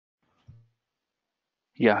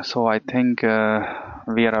Yeah, so I think we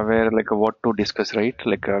are aware like what to discuss, right?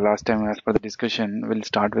 Like last time, as per the discussion, we'll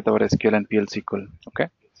start with our SQL and PL SQL. Okay.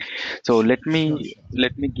 So Sure, sure.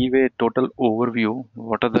 let me give a total overview.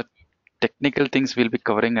 What are the technical things we'll be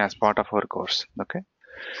covering as part of our course? Okay.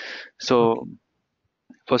 So Okay.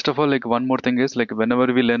 first of all, like one more thing is like whenever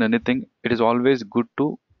we learn anything, it is always good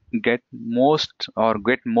to get most or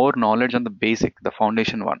get more knowledge on the basic, the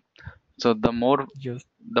foundation one. So Yes.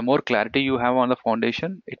 the more clarity you have on the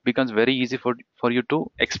foundation, it becomes very easy for you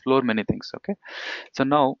to explore many things. Okay. So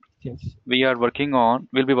now Yes. we'll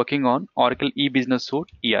be working on Oracle e-business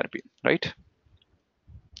suite ERP, right?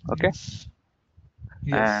 Okay. Yes.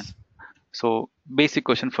 And Yes. so basic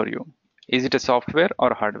question for you. Is it a software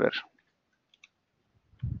or hardware?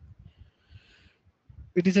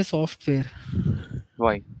 It is a software.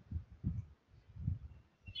 Why?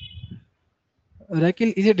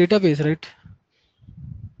 Oracle is a database, right?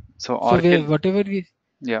 So So where Oracle, whatever we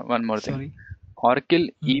yeah, one more thing. sorry. Oracle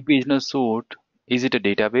Hmm. e-business suite, is it a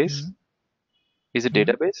database? Hmm. Is it Hmm.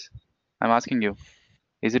 database? I'm asking you,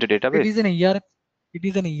 is it a It database? is an ERP. It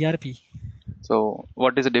is an ERP. So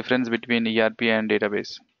what is the difference between ERP and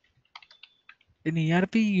database? In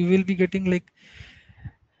ERP, you will be getting like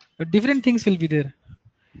different things will be there,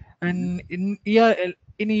 Mhm. and in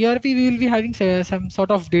ERP we will be having some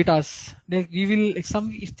sort of datas. Like we will like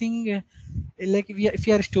some thing like if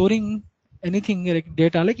we are storing anything like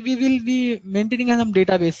data, like we will be maintaining some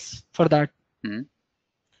database for that. Mhm.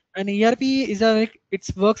 And ERP is a like it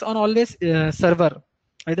works on always server,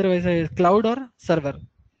 either as a cloud or server.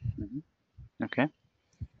 Mhm. Okay,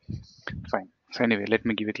 fine. So anyway, let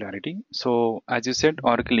me give you clarity. So as you said,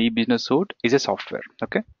 Oracle e-business suite is a software.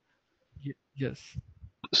 Okay. Yes.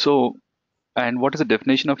 So and what is the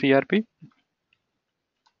definition of ERP?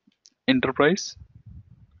 Enterprise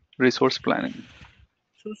resource planning.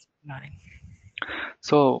 So planning.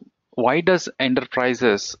 So why does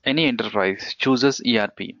any enterprise chooses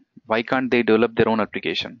ERP? Why can't they develop their own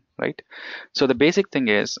application, right? So the basic thing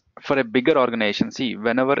is for a bigger organization, see,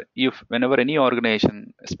 whenever any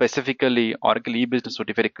organization, specifically Oracle e-business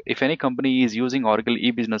suite, if any company is using Oracle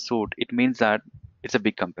e-business suite, it means that it's a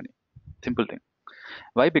big company. Simple thing.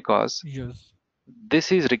 Why? Because Yes.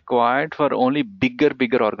 this is required for only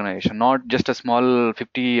bigger organization, not just a small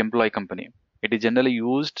 50 employee company. It is generally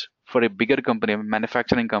used for a bigger company, a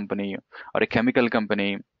manufacturing company, or a chemical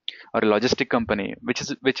company, or a logistic company, which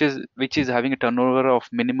is having a turnover of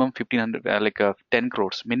minimum 1500, 10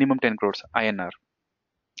 crores, minimum 10 crores INR.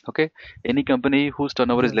 Okay, any company whose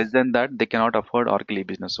turnover is Yes. less than that, they cannot afford Oracle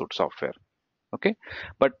e-business suite software. Okay,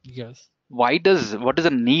 but Yes. what is the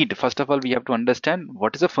need? First of all, we have to understand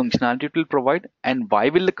what is the functionality it will provide and why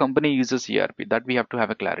will the company uses ERP, that we have to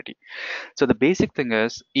have a clarity. So the basic thing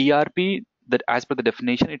is ERP, that as per the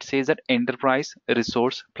definition it says that enterprise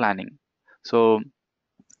resource planning. So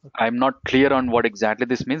I'm not clear on what exactly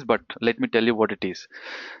this means, but let me tell you what it is.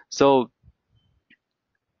 So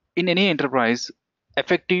in any enterprise,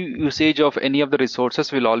 effective usage of any of the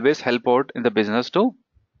resources will always help out in the business to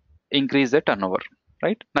increase the turnover,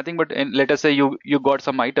 right? Nothing but, and let us say you got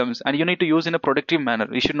some items and you need to use in a productive manner.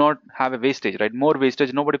 You should not have a wastage, right? More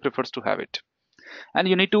wastage, nobody prefers to have it. And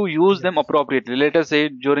you need to use them Yes. appropriately. Let us say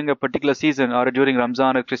during a particular season or during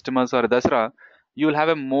Ramzan or Christmas or Dasra, you will have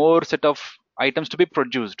a more set of items to be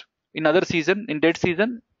produced. In other season, in dead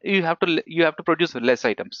season, you have to produce less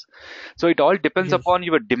items. So it all depends Yes. upon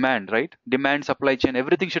your demand, right? Demand, supply chain,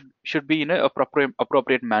 everything should be in a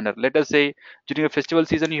appropriate manner. Let us say during a festival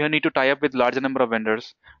season you need to tie up with larger number of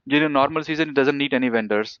vendors. During a normal season it doesn't need any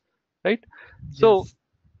vendors, right? So Yes.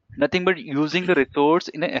 nothing but using the resource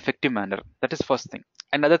in an effective manner. That is first thing.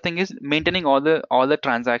 Another thing is maintaining all the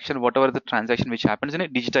transaction, whatever the transaction which happens in a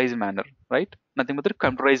digitized manner, right? Nothing but the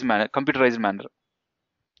computerized manner.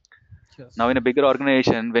 Now, Yes. in a bigger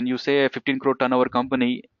organization, when you say a 15 crore turnover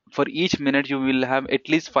company, for each minute you will have at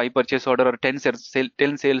least five purchase order or 10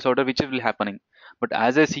 sales order, which will happening. But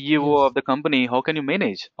as a CEO Yes. of the company, how can you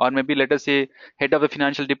manage? Or maybe let us say head of the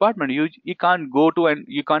financial department, you can't go to and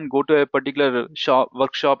you can't go to a particular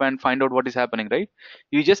workshop and find out what is happening, right?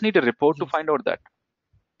 You just need a report to Yes. find out that.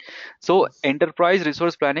 So Yes. enterprise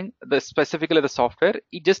resource planning, the specifically the software,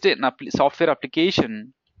 it just an software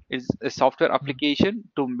application is a software Hmm. application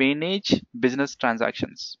to manage business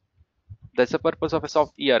transactions. That's the purpose of a Yes.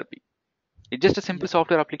 soft ERP. It's just a simple Yeah.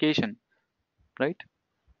 software application, right?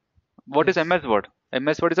 What is Yes. MS Word?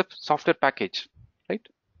 MS Word is a software package, right?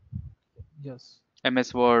 Yes.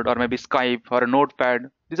 MS Word or maybe Skype or a Notepad.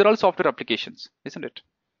 These are all software applications, isn't it?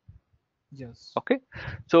 Yes. Okay.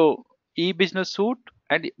 So e-business suite,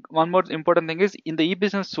 and one more important thing is in the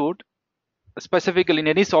e-business suite, specifically in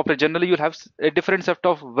any software, generally you'll have a different set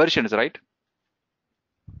of versions, right?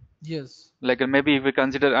 Yes. Like maybe if we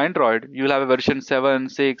consider Android, you'll have a version 7,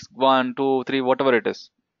 6, 1, 2, 3, whatever it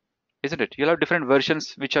is, isn't it? You'll have different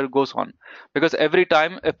versions which are goes on, because every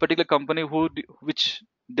time a particular company which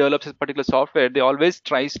develops a particular software, they always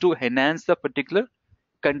tries to enhance the particular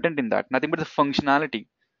content in that, nothing but the functionality,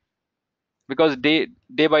 because day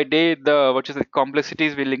by day the what is the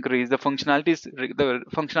complexities will increase, the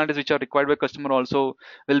functionalities which are required by customer also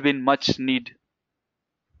will be in much need.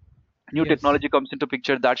 New Yes. technology comes into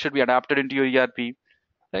picture that should be adapted into your ERP,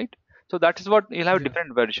 right? So that is what you'll have Yeah.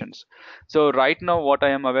 different versions. So right now what I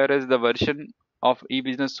am aware is the version of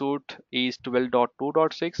eBusiness Suite is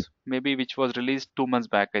 12.2.6, maybe, which was released 2 months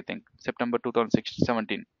back, I think September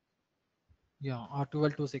 2017. Yeah.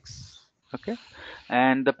 R12 to 6. Okay,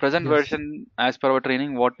 and the present Yes. version as per our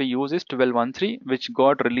training what we use is 12.13, which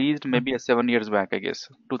got released One. maybe 7 years back, I guess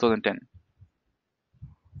 2010.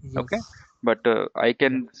 Okay, Yes. but I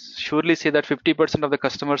Yeah. can surely say that 50% of the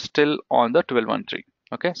customers still on the 12.13.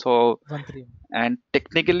 Okay, so 1 3. and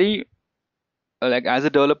technically, like as a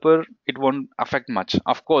developer it won't affect much.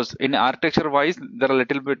 Of course in architecture wise there are a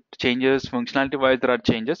little bit changes, functionality wise there are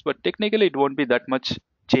changes, but technically it won't be that much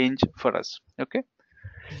change for us. Okay,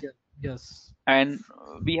 Yeah. Yes. and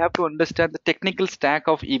we have to understand the technical stack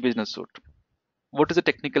of eBusiness Suite. What is the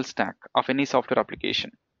technical stack of any software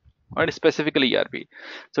application, or specifically ERP?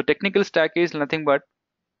 So technical stack is nothing but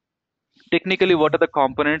technically what are the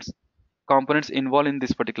components involved in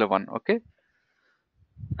this particular one. Okay,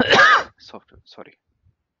 software, sorry,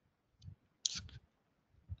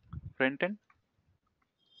 front end,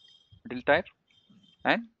 middle tier,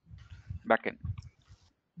 and back end.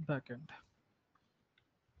 Backend.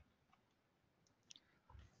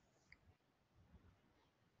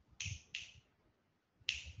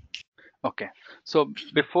 Okay, so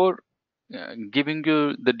before giving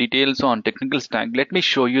you the details on technical stack, let me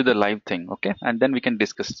show you the live thing, okay? And then we can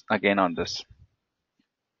discuss again on this.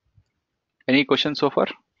 Any questions so far?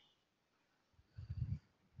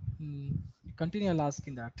 Hmm. Continue. I'll ask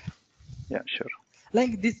in that. Yeah, sure.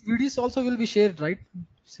 Like these videos also will be shared, right,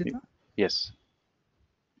 Y- Sita? Yes.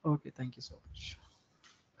 Okay. Thank you so much.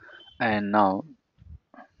 And now,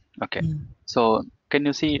 okay. Hmm. So can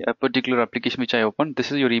you see a particular application which I opened?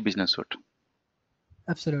 This is your e-business suite,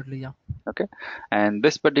 Absolutely. Yeah. okay? And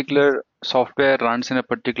this Yes. particular software runs in a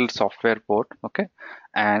particular software port, okay?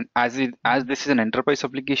 And as Hmm. this is an enterprise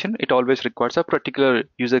application, it always requires a particular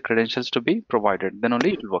user credentials to be provided. Then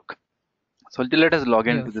only it will work. So let us log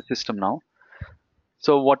into Yes. the system now.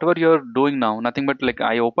 So whatever you're doing now, nothing but like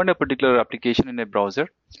I opened a particular application in a browser.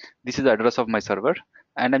 This is the address of my server,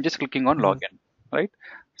 and I'm just clicking on Yes. login, right?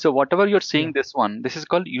 So whatever you're Yeah. seeing this one, this is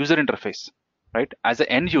called user interface, right? As an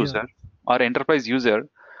end Yeah. user or enterprise user,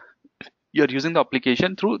 you're using the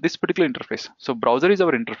application through this particular interface. So browser is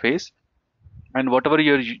our interface, and whatever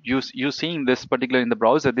you seeing this particular in the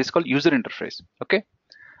browser, this is called user interface. Okay.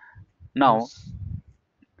 Now, Yes.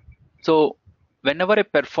 so whenever I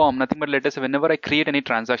perform nothing but let us say whenever I create any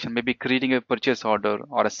transaction, maybe creating a purchase order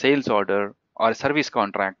or a sales order or a service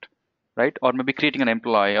contract, right? Or maybe creating an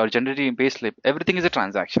employee or generating a payslip, everything is a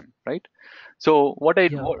transaction, right? So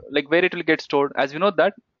Yeah. like where it will get stored, as we know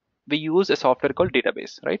that we use a software called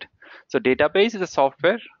database, right? So database is a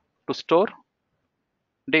software to store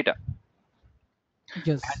data.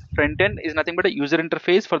 Yes. Front end is nothing but a user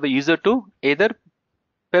interface for the user to either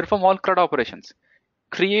perform all CRUD operations,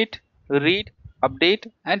 create, Hmm. read,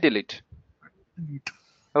 update, and delete. Neat.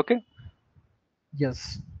 Okay.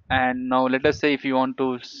 Yes. And now let us say if you want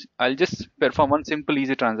to, I'll just perform one simple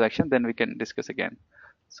easy transaction, then we can discuss again.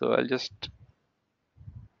 So I'll just,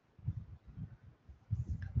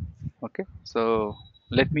 okay. So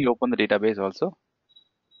let me open the database also.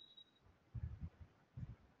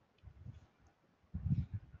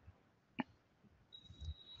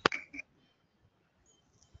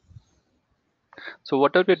 So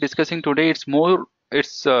whatever we're discussing today, it's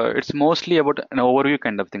mostly about an overview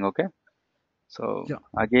kind of thing. Okay. So Yeah.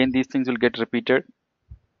 again, these things will get repeated,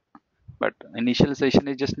 but initial session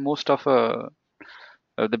is just most of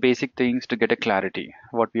the basic things to get a clarity,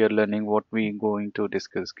 what we are learning, what we going to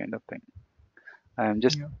discuss kind of thing. I'm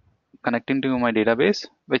just Yeah. connecting to my database,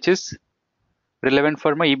 which is relevant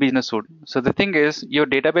for my e-business suite. So the thing is, your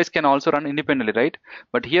database can also run independently, right?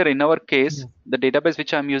 But here in our case, Yeah. the database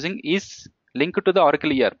which I'm using is linked to the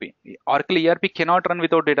Oracle ERP. Oracle ERP cannot run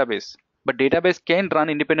without database, but database can run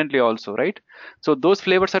independently also, right? So those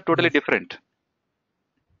flavors are totally Yes. different.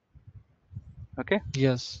 Okay.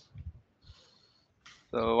 Yes.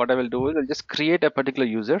 So what I will do is I'll just create a particular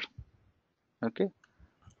user. Okay.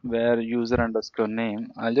 where user underscore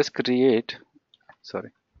name, I'll just create, sorry,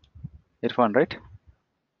 Irfan, right?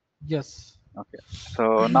 Yes. Okay.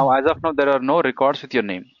 So now as of now, there are no records with your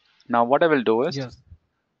name. Now what I will do is Yes.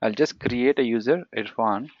 I'll just create a user,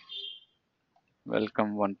 Irfan,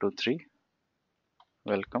 welcome 123,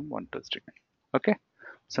 welcome 123. Okay.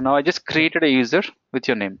 So now I just Yeah. created a user with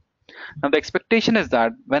your name. Now the expectation is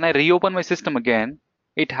that when I reopen my system again,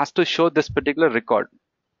 it has to show this particular record.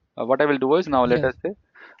 What I will do is now let Yes. us say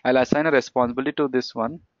I'll assign a responsibility to this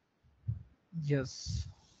one. Yes.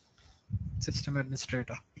 System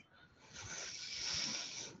administrator.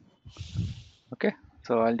 Okay.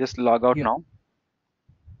 So I'll just log out Yeah. now.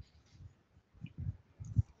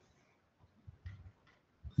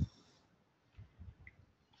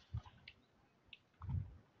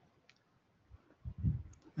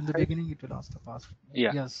 In the Right. beginning, it will ask the password.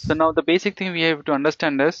 Yeah. So Yes. now the basic thing we have to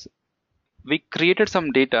understand is we created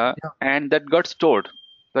some data Yeah. and that got stored.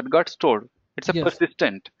 That got stored. It's a Yes.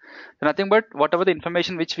 persistent. So nothing but whatever the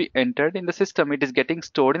information which we entered in the system, it is getting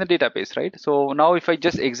stored in the database, right? So now if I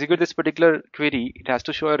just execute this particular query, it has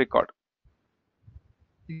to show a record,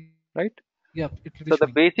 right? Yeah. It will be So the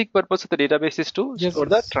showing. basic purpose of the database is to Yes. store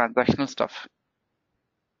the Yes. transactional stuff.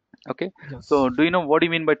 Okay. Yes. So do you know what do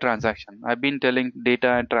you mean by transaction? I've been telling data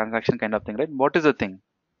and transaction kind of thing, right? What is the thing?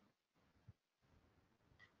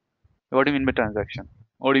 What do you mean by transaction?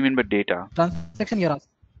 What do you mean by data? Transaction here.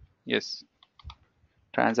 Yes.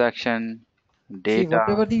 Transaction, See, data.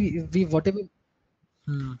 whatever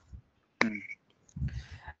hmm, Hmm.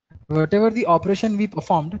 whatever the operation we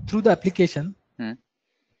performed through the application, Hmm.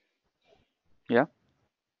 Yeah.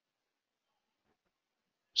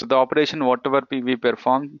 So the operation, whatever we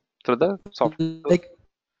perform through the software. like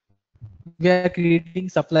we are creating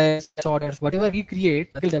supplies, orders, whatever we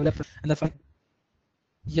create, that will develop and the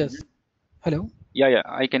yes. Mhm. Hello. Yeah, yeah,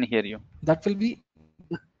 I can hear you. That will be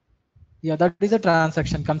yeah. That is a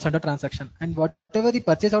transaction comes under transaction, and whatever the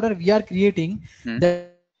purchase order we are creating, Hmm.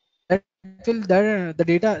 that will the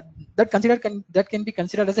data that can be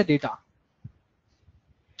considered as a data.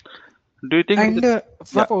 Do you think? And Yeah.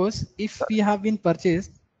 suppose if we have been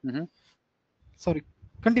purchased, Hmm. sorry,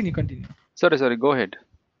 continue. Sorry. Go ahead.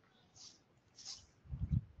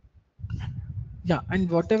 Yeah, and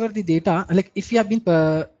whatever the data, like if we have been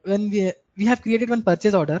when we have created one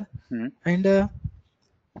purchase order, Hmm. and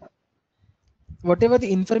whatever the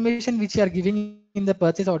information which you are giving in the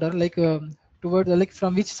purchase order, like towards like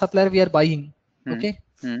from which supplier we are buying, Hmm. okay,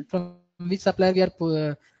 Hmm. from which supplier we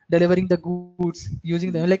are delivering the goods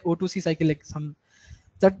using the Hmm. like O2C cycle, like some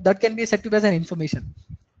that can be set to as an information.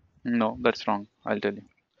 No, that's wrong. I'll tell you.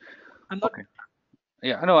 I'm not Okay.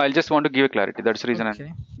 Yeah, no, I'll just want to give a clarity. That's the reason I'm,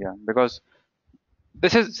 okay. yeah, because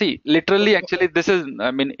this is, see, literally, actually, this is,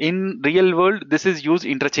 I mean, in real world, this is used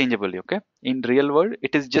interchangeably, okay? In real world,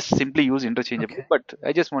 it is just simply used interchangeably, Okay. but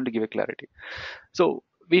I just want to give a clarity. So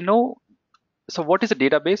we know, so what is a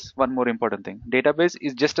database? One more important thing. Database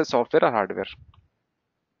is just a software or hardware.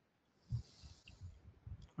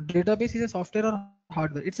 Database is a software or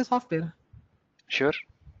hardware? It's a software. Sure.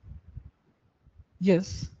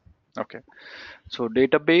 Yes. Okay. So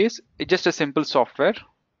database is just a simple software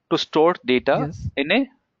to store data Yes. in a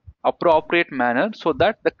appropriate manner so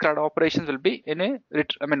that the CRUD operations will be in a,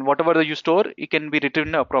 I mean, whatever you store, it can be written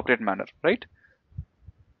in an appropriate manner, right?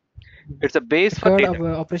 It's a base The for CRUD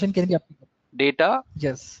data. operation can be applicable. Data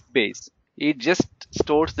Yes. base. It just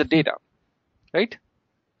stores the Hmm. data, right?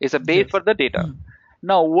 It's a base Yes. for the data. Hmm.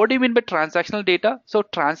 Now, what do you mean by transactional data? So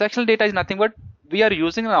transactional data is nothing but we are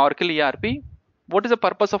using an Oracle ERP. What is the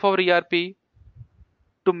purpose of our ERP?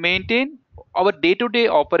 To maintain our day-to-day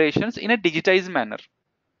operations in a digitized manner.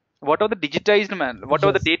 What are the digitized man? What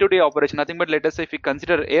are the Yes. day-to-day operation? Nothing but let us say if we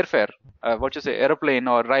consider airfare, what you say, airplane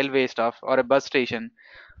or railway stuff or a bus station.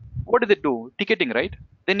 What do they do? Ticketing, right?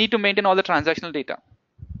 They need to maintain all the transactional data.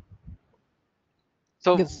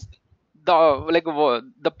 So Yes.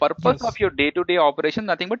 the the purpose of Yes. your day-to-day operation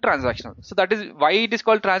nothing but transactional. So that is why it is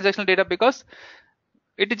called transactional data, because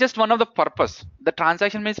it is just one of the purpose. The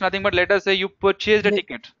transaction means nothing but let us say you purchased a Like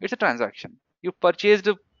ticket. It's a transaction. You purchased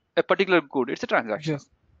a particular good. It's a transaction. yes.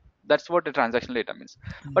 That's what the transactional data means.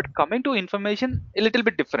 Hmm. But coming to information, a little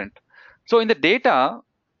bit different. So in the data,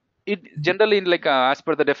 it generally in like as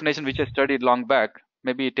per the definition which I studied long back,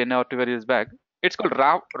 maybe 10 or 12 years back, it's called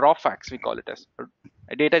raw facts. We call it as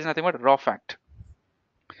data is nothing but raw fact.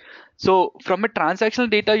 So from a transactional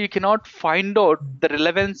data, you cannot find out the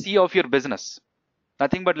relevancy of your business.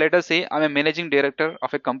 Nothing but let us say I'm a managing director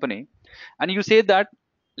of a company, and you say that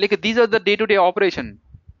like these are the day-to-day operation.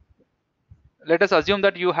 Let us assume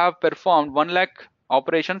that you have performed 1 lakh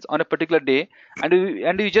operations on a particular day,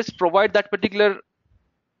 and you just provide that particular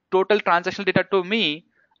total transactional data to me,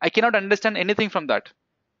 I cannot understand anything from that.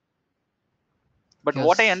 But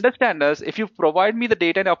what I Yes. understand is if you provide me the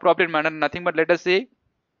data in appropriate manner, nothing but let us say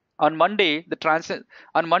on Monday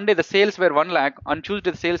on Monday the sales were 1 lakh, on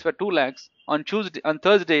Tuesday the sales were 2 lakhs, on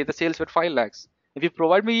Thursday the sales were 5 lakhs. If you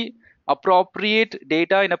provide me appropriate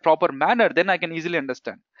data in a proper manner, then I can easily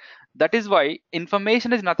understand. That is why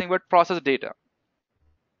information is nothing but processed data.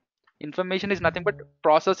 Information is nothing but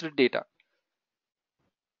processed data.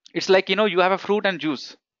 It's like, you have a fruit and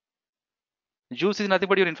juice. Juice is nothing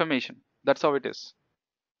but your information. That's how it is.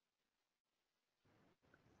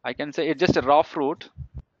 I can say it's just a raw fruit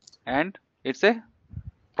and it's a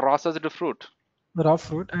processed fruit. Raw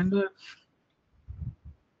fruit. And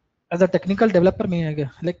as a technical developer, may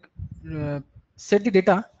like set the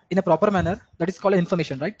data in a proper manner. That is called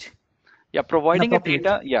information, right? Yeah, providing a Inappropriate.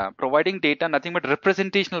 data, providing data, nothing but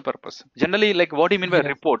representational purpose. Generally, like what do you mean by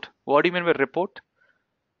Yes. report? What do you mean by report?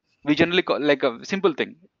 We generally call like a simple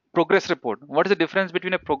thing, progress report. What is the difference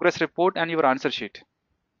between a progress report and your answer sheet?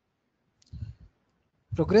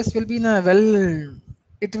 Progress will be in a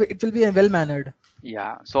it will be a well mannered.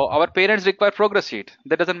 Yeah, so our parents require progress sheet.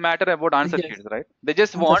 That doesn't matter about answer Yes. sheets, right? They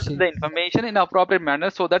just Answer want sheet. the information in appropriate manner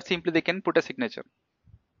so that simply they can put a signature.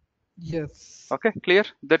 Yes. Okay, clear?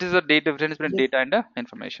 That is the difference between Yes. data and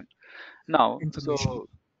information. Now, Information. so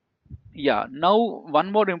yeah, now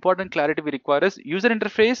one more important clarity we require is user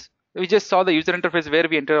interface. We just saw the user interface where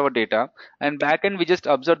we enter our data, and backend we just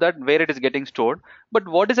observe that where it is getting stored. But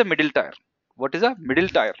what is a middle tier? What is a middle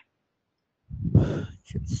tier?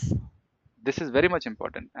 Yes. This is very much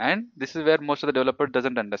important, and this is where most of the developer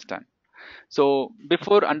doesn't understand. So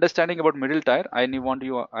before understanding about middle tier, I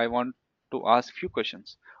want to ask few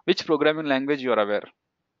questions. Which programming language you are aware?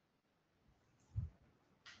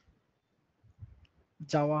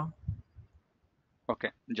 Java.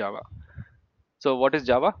 Okay, Java. So what is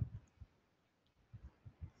Java?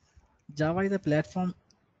 Java is a platform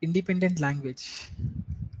independent language,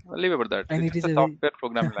 I'll leave about that. and It's it just is a a very software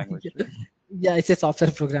programming language. yeah, it's a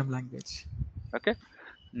software program language. Okay.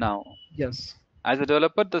 Now, Yes. as a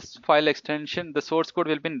developer, this file extension, the source code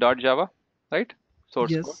will be in .java, right?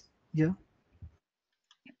 Source code, Yes. Yeah.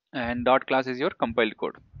 and .class is your compiled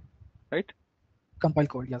code, right? Compile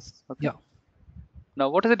code. Yes. Okay. Yeah. Now,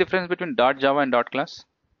 what is the difference between .java and .class?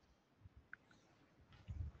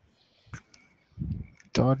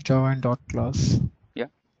 Dot Java and dot class. Yeah.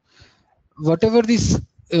 Whatever this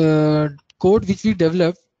code which we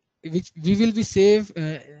develop, which we will be save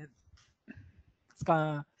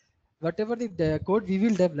whatever the code we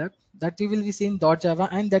will develop, that we will be seeing dot Java,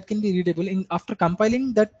 and that can be readable in after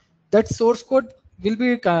compiling. That source code will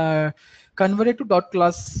be converted to dot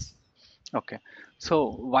class. Okay. So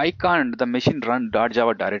why can't the machine run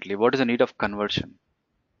 .java directly? What is the need of conversion?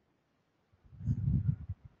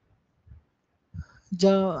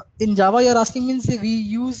 In Java, you're asking means we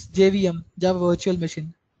use JVM, Java Virtual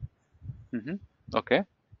Machine. Mm-hmm. Okay.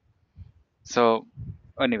 So,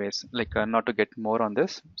 anyways, like not to get more on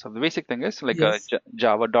this. So the basic thing is like Yes.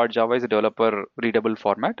 Java is a developer readable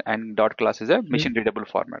format, and .class is a Yeah. machine readable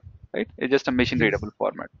format, right? It's just a machine Yes. readable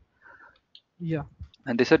format, Yeah.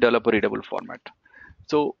 and this is a developer readable format.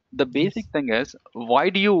 So the basic Yes. thing is, why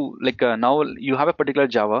do you like now you have a particular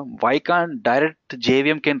Java? Why can't direct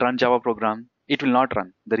JVM can run Java program? It will not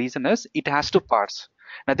run. The reason is it has to parse.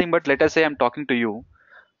 Nothing but let us say I'm talking to you.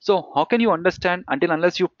 So how can you understand until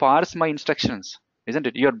unless you parse my instructions, isn't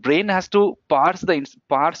it? Your brain has to parse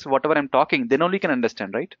whatever I'm talking. Then only you can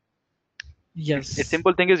understand, right? It's Yes.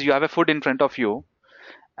 simple thing is you have a food in front of you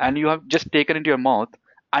and you have just taken into your mouth.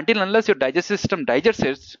 Until unless your digestive system digests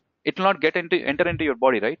it, it will not enter into your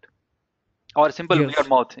body, right? Or simple your Yes.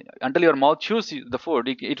 mouth until your mouth chews the food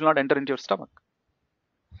it will not enter into your stomach.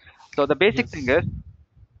 So the basic thing Yes. is,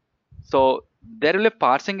 so there will be a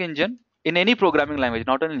parsing engine in any programming language,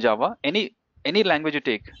 not only in Java, any language you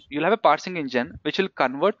take, you'll have a parsing engine which will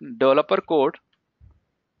convert developer code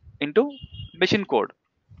into machine code,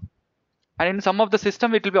 and in some of the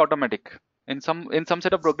system it will be automatic. In some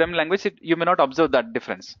set of programming language you may not observe that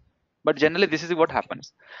difference, but generally this is what Okay.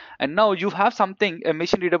 happens. And now you have something, a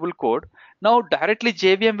machine readable code. Now directly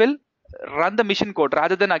JVM will run the machine code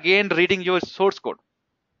rather than again reading your source code,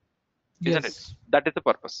 isn't it? Yes. That is the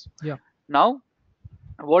purpose. Yeah. Now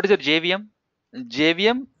what is a JVM?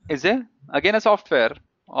 JVM is a again a software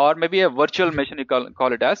or maybe a virtual Yeah. machine, you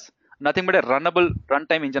call it as nothing but a runnable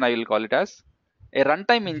runtime engine. I will call it as a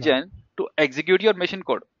runtime Yeah. engine to execute your machine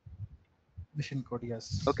code. Machine code.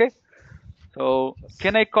 Yes. Okay, so Yes.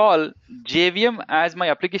 can I call JVM as my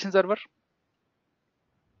application server?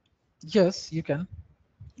 Yes, you can.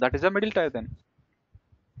 That is a middle tier then.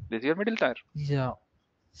 This is your middle tier. Yeah.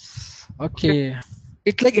 Okay. Okay.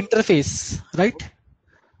 It's like interface, right?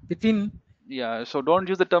 Between. Yeah, so don't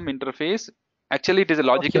use the term interface. Actually, it is a Okay.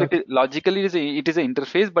 logical. Okay. Logically, it is an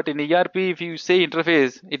interface. But in ERP, if you say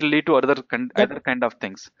interface, it will lead to That. other kind of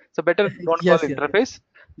things. So better don't call Yes. Yes. Yes. interface.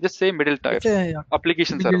 Just say middle tier, It's a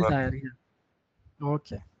application middle server. tier. Yeah.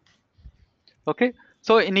 Okay. Okay.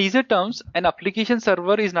 So in easier terms, an application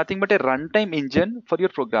server is nothing but a runtime engine for your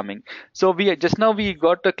programming. So we just now we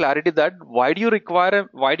got the clarity that why do you require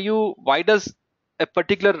why does a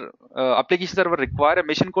particular application server require a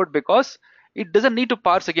machine code? Because it doesn't need to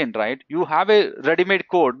parse again, right? You have a ready-made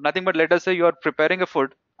code, nothing but let us say you are preparing a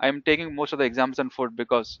food. I'm taking most of the examples on food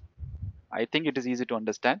because I think it is easy to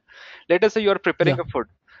understand. Let us say you are preparing Yeah. a food,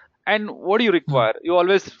 and what do you Hmm. require? You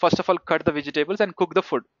always first of all cut the vegetables and cook the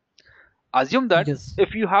food. Assume that Yes.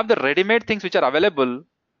 if you have the ready-made things which are available,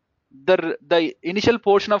 the initial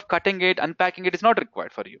portion of cutting it, unpacking it is not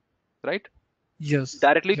required for you, right? Yes.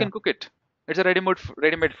 Directly you Yeah. can cook it. It's a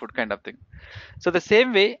ready-made food kind of thing. So the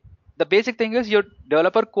same way, the basic thing is your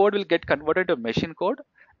developer code will get converted to machine code,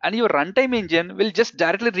 and your runtime engine will just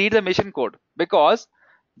directly read the machine code because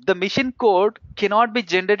the machine code cannot be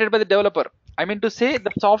generated by the developer. I mean to say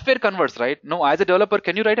the software converts, right? No, as a developer,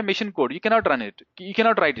 can you write a machine code? You cannot run it. You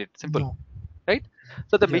cannot write it. Simple, No. right?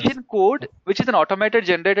 So the Yes. machine code, which is an automated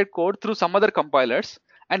generated code through some other compilers,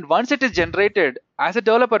 and once it is generated, as a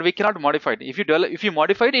developer, we cannot modify it. If you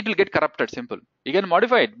modify it, it will get corrupted. Simple. You can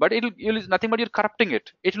modify it, but you'll nothing but you're corrupting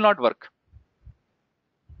it. It will not work.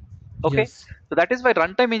 Okay. Yes. So that is why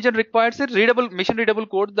runtime engine requires a readable machine readable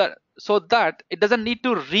code that so that it doesn't need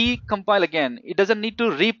to recompile again. It doesn't need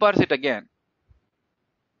to reparse it again.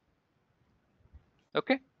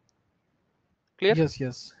 Okay. Clear? Yes.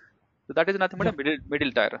 Yes. So that is nothing but a Yeah.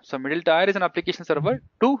 middle tier. So middle tier is an application server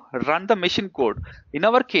to run the machine code. In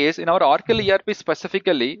our case, in our Oracle Yes. ERP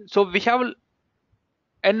specifically, so we have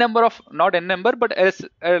n number of not n number but as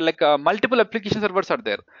multiple application servers are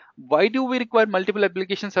there. Why do we require multiple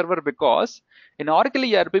application server? Because in Oracle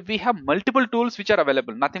ERP we have multiple tools which are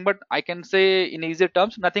available. Nothing but I can say in easier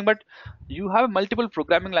terms, nothing but you have multiple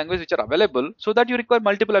programming languages which are available, so that you require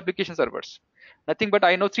multiple application servers. Nothing but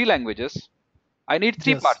I know three languages. I need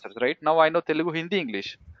three Yes. parsers, right? Now I know Telugu, Hindi, English.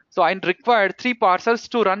 So I required three parsers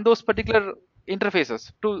to run those particular interfaces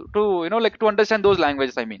to like to understand those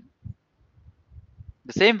languages. I mean,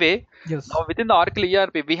 the same way, Yes. now within the Oracle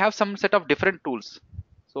ERP, we have some set of different tools.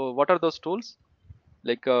 So what are those tools?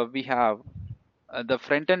 We have the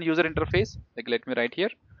front end user interface. Like let me write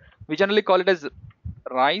here. We generally call it as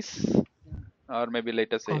RISE, or maybe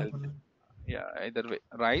later say Component. yeah, either way,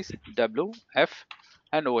 RISE, W, F,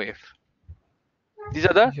 and OF. These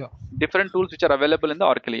are the Yeah. different tools which are available in the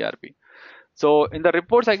Oracle ERP. So in the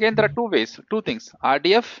reports again there are two ways, two things: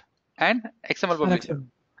 RDF and XML And publisher. Excel.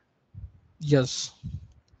 Yes.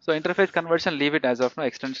 So interface conversion, leave it as of now.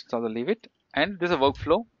 Extensions also leave it. And this is a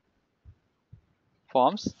workflow,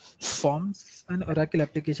 forms. Forms and Oracle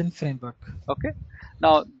application framework. Okay.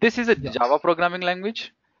 Now this is a Yeah. Java programming language.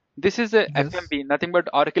 This is a Yes. FMP, nothing but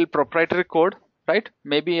Oracle proprietary code, right?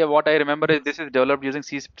 Maybe what I remember is Yes. this is developed using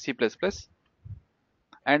C++.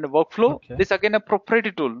 And workflow, Okay. this again a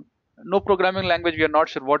proprietary tool. No programming language, we are not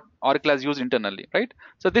sure what Oracle has used internally, right?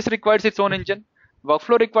 So this requires its own engine.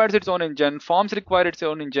 Workflow requires its own engine. Forms require its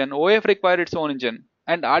own engine. OF requires its own engine.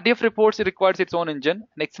 And RDF reports requires its own engine.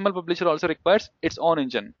 And XML publisher also requires its own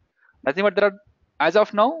engine. Nothing but there are, as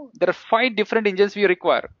of now, there are 5 different engines we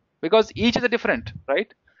require because each is a different,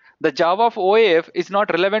 right? The Java of OAF is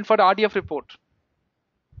not relevant for the RDF report.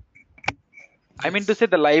 I mean to Yes. say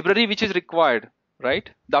the library which is required, right?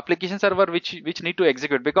 The application server which need to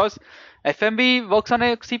execute, because FMB works on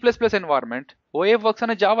a C++ environment, OAF works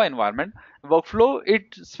on a Java environment. Workflow,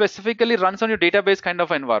 it specifically runs on your database kind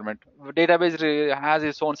of environment. Database has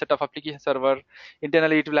its own set of application server.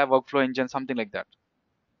 Internally, it will have workflow engine, something like that.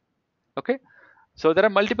 Okay, so there are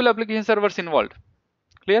multiple application servers involved.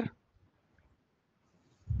 Clear?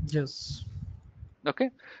 Yes. Okay.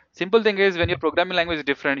 Simple thing is when your programming language is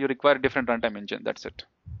different, you require a different runtime engine. That's it.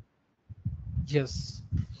 Yes.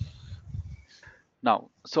 Now,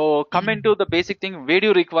 so come into the basic thing, where do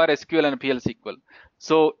you require SQL and PL SQL?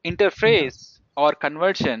 So Yeah. interface or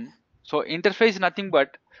conversion. So interface is nothing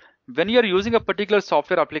but when you are using a particular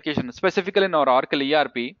software application, specifically in our Oracle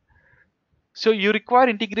ERP, so you require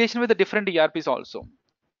integration with the different ERPs also.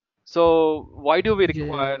 So why do we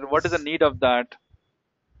require? What is the Yes. need of that?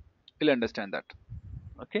 You'll understand that.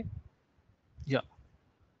 Okay. Yeah.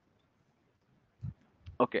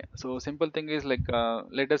 Okay. So simple thing is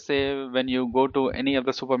let us say when you go to any of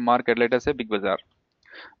the supermarket, let us say Big Bazaar.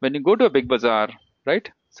 When you go to a Big Bazaar, right?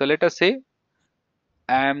 So let us say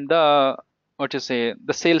I am the what you say,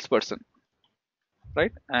 the salesperson,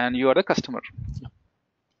 right? And you are the customer.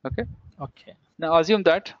 Okay. Okay. Now assume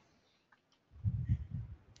that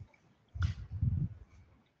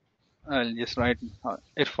I'll just write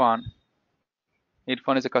Irfan.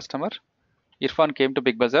 Irfan is a customer. Irfan came to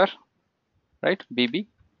Big Bazaar, right? BB,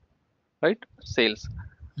 right? Sales.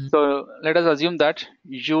 So let us assume that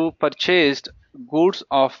you purchased goods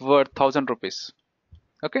of worth 1,000 rupees.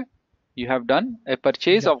 Okay, you have done a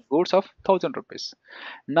purchase Yeah. of goods of 1,000 rupees.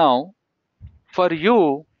 Now, for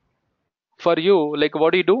you, like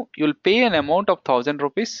what do you do? You'll pay an amount of 1,000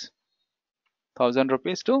 rupees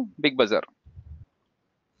to Big Bazaar,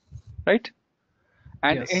 right?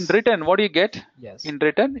 And in Yes. return, what do you get? Yes. In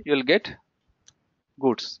return, you'll get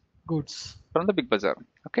goods Goods. from the Big Bazaar.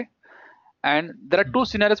 Okay, and there are two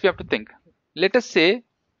scenarios we have to think. Let us say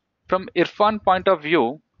from Irfan point of view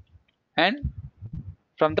and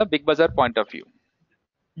from the Big Bazaar point of view.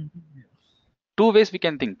 Two ways we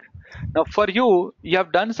can think. Now for you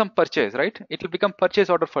have done some purchase, right? It will become purchase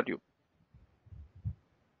order for you,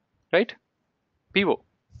 right? PO.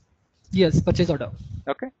 Yes. Purchase order.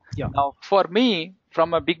 Okay. Yeah. Now for me,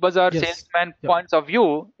 from a Big Bazaar Yes. salesman Yeah. points of view,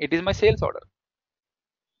 it is my sales order.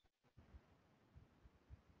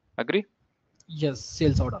 Agree? Yes.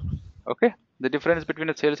 Sales order. Okay. The difference between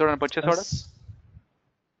a sales order and purchase order. Yes.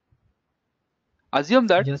 Assume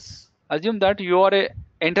that Yes. you are a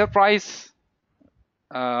enterprise.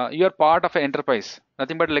 You are part of an enterprise.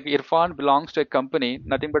 Nothing but like Irfan belongs to a company.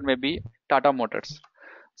 Nothing but maybe Tata Motors.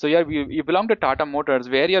 So you belong to Tata Motors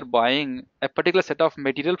where you're buying a particular set of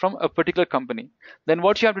material from a particular company. Then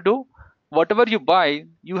what you have to do, whatever you buy,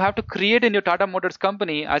 you have to create in your Tata Motors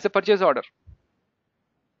company as a purchase order.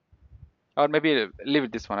 Or maybe leave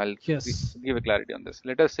it this one. I'll Yes. give a clarity on this.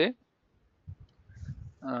 Let us say,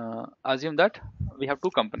 assume that we have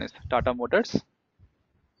two companies, Tata Motors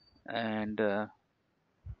and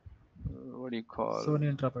what do you call? Sony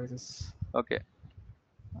Enterprises. Okay,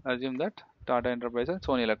 assume that Tata Enterprise and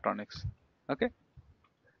Sony Electronics. Okay.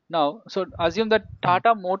 Now, so assume that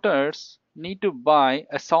Tata Motors need to buy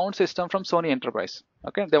a sound system from Sony Enterprise.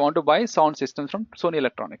 Okay, they want to buy sound systems from Sony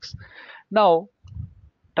Electronics. Now,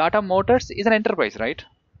 Tata Motors is an enterprise, right?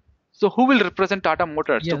 So who will represent Tata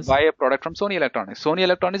Motors to Yes. buy a product from Sony Electronics? Sony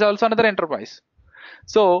Electronics is also another enterprise.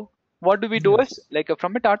 So what do we do is, Yes. like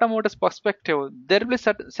from a Tata Motors perspective, there will be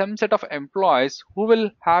some set of employees who will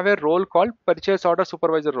have a role called purchase order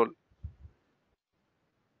supervisor role.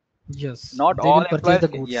 Yes. Not They all will purchase employees, the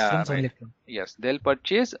goods yeah, from Sony right. Electronics. Yes, they'll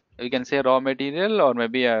purchase, you can say raw material or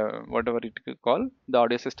maybe whatever it could call, the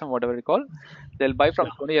audio system, whatever you call, they'll buy from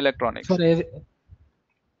Yeah. Sony Electronics. For every,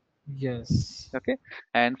 yes. Okay,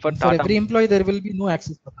 and for And for Tata, every employee, there will be no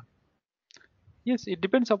access for them. yes, it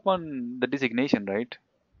depends upon the designation, right?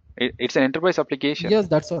 It's an enterprise application. Yes,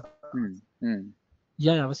 that's what. Hmm. Hmm.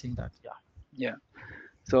 Yeah, I was saying that. Yeah. Yeah.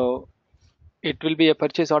 So it will be a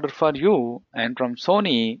purchase order for you, and from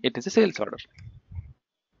Sony, it is a sales order.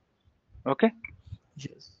 Okay.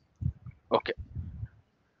 Yes. Okay.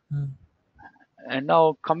 Hmm. And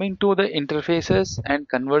now coming to the interfaces and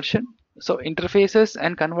conversion. So interfaces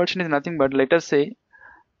and conversion is nothing but, let us say,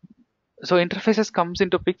 so interfaces comes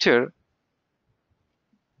into picture.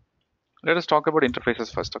 Let us talk about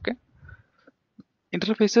interfaces first. Okay.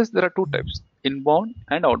 Interfaces, there are two types, inbound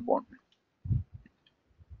and outbound.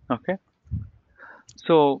 Okay.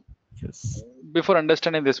 So Yes. before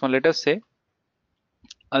understanding this one, let us say,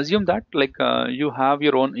 assume that like you have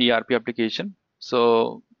your own ERP application.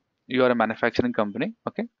 So you are a manufacturing company.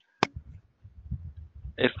 Okay.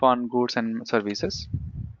 Irfan Goods and Services.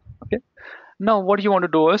 Okay. Now what you want to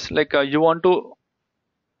do is like you want to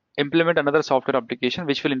implement another software application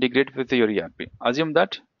which will integrate with your ERP. Assume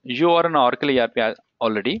that you are an Oracle ERP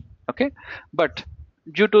already. Okay. But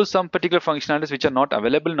due to some particular functionalities which are not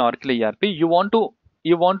available in Oracle ERP, you want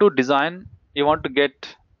to design, you want to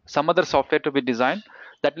get some other software to be designed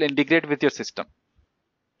that will integrate with your system.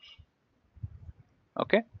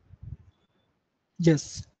 Okay.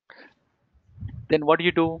 Yes. Then what do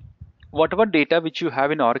you do? Whatever data which you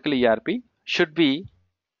have in Oracle ERP should be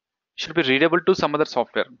readable to some other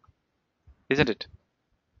software, isn't it?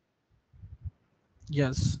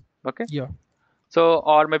 Yes. Okay. Yeah. So,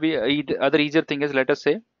 or maybe other easier thing is, let us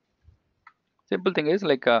say, simple thing is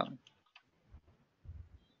like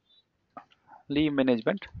leave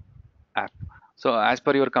management app. So as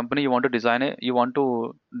per your company, you want to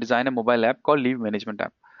design a mobile app called leave management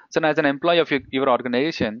app. So as an employee of your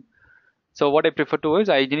organization, so what I prefer to is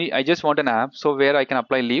I just want an app so where I can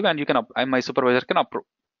apply leave and and my supervisor can approve.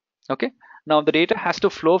 Okay. Now the data has to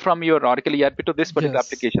flow from your Oracle ERP to this particular Yes.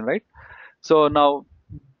 application, right? So now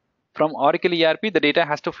From Oracle ERP, the data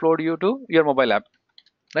has to flow to you to your mobile app,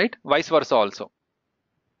 right? Vice versa also.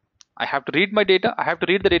 I have to read my data. I have to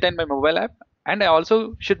read the data in my mobile app, and I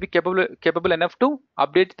also should be capable enough to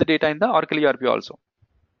update the data in the Oracle ERP also,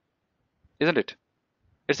 isn't it?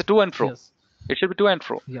 It's a to and fro. Yes. It should be to and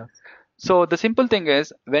fro. Yeah. So the simple thing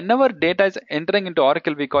is, whenever data is entering into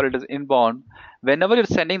Oracle, we call it as inbound. Whenever you're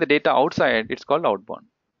sending the data outside, it's called outbound.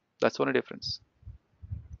 That's the only difference.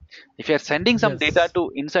 If you are sending some data Yes.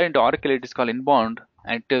 to inside into Oracle, it is called inbound,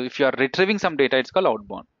 and if you are retrieving some data, it's called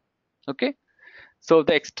outbound. Okay. So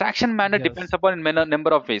the extraction manner depends Yes. upon in a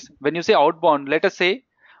number of ways. When you say outbound, let us say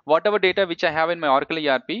whatever data which I have in my Oracle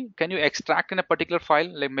ERP, can you extract in a particular file,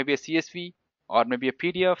 like maybe a CSV or maybe a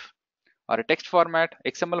PDF or a text format,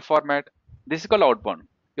 XML format? This is called outbound.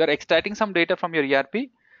 You are extracting some data from your ERP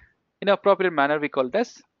in an appropriate manner. We call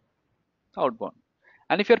this outbound.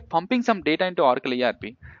 And if you're pumping some data into Oracle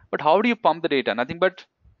ERP, but how do you pump the data? Nothing but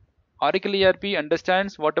Oracle ERP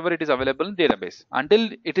understands whatever it is available in database. Until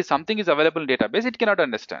it is something is available in database, it cannot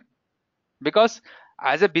understand. Because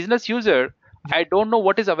as a business user, I don't know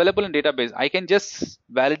what is available in database. I can just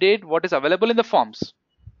validate what is available in the forms,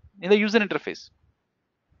 in the user interface.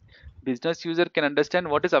 Business user can understand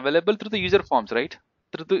what is available through the user forms, right?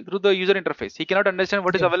 Through the user interface. He cannot understand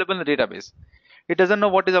what is Yes. available in the database. It doesn't know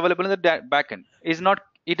what is available in the backend.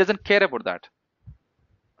 It doesn't care about that.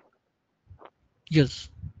 Yes.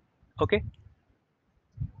 Okay.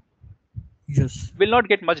 Yes. We'll not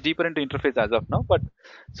get much deeper into interface as of now, but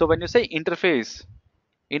so when you say interface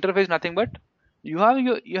nothing but you have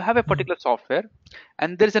a Mm. particular software,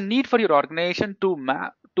 and there is a need for your organization to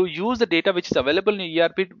map to use the data which is available in your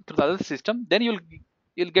ERP through the other system. Then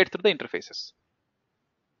you'll get through the interfaces.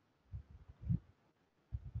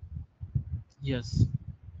 Yes.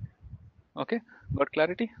 Okay, got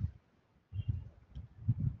clarity?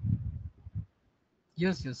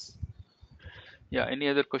 Yes. Yes. Yeah. Any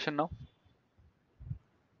other question now?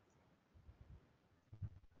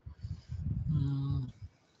 Mm.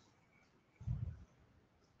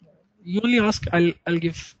 You only ask. I'll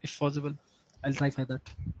give if possible. I'll try for that.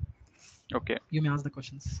 Okay, You may ask the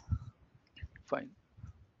questions. fine.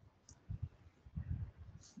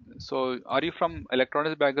 So are you from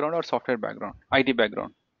electronics background or software background? IT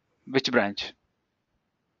background? Which branch?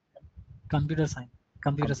 Computer science.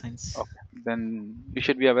 Computer Computer. science. Okay. Then you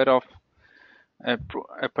should be aware of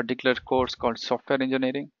a particular course called software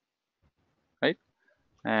engineering, right?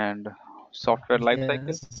 And software life cycle.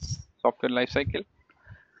 Yes. Software life cycle.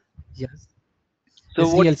 Yes. So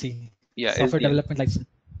what? SDLC. Yeah, Software SDL. Development License.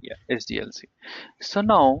 Yeah, SDLC. So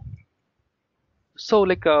now, so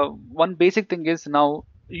like one basic thing is now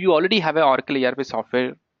you already have a Oracle ERP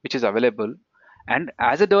software which is available, and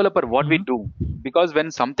as a developer, what we Mm-hmm. do, because when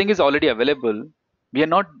something is already available, we are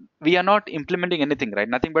not we are not implementing anything, right?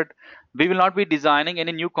 Nothing but we will not be designing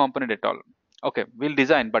any new component at all. Okay, we'll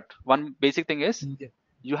design, but one basic thing is Yeah.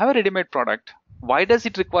 you have a ready-made product. Why does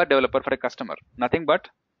it require developer for a customer? Nothing but,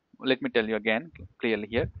 let me tell you again clearly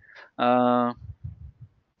here. Uh,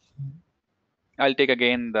 I'll take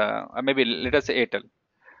again the maybe let us say Airtel.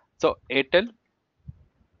 So Airtel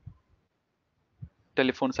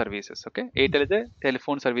telephone services. Okay, Airtel is a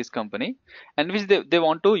telephone service company, and which they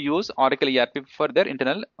want to use Oracle ERP for their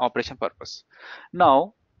internal operation purpose.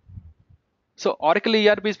 Now, so Oracle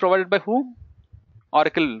ERP is provided by who?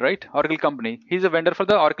 Oracle, right? Oracle company. He's a vendor for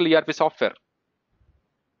the Oracle ERP software,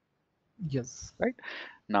 Yes. right?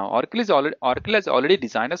 Now Oracle has already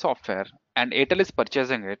designed a software, and Airtel is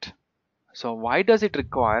purchasing it. So why does it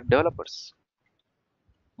require developers?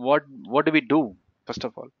 What do we do first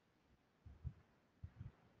of all?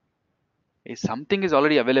 If something is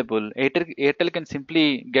already available, Airtel can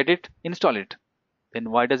simply get it, install it. Then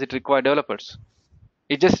why does it require developers?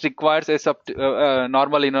 It just requires a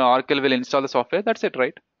normal, Oracle will install the software. That's it,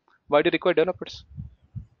 right? Why do you require developers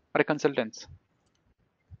or consultants?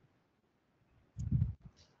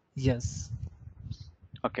 Yes.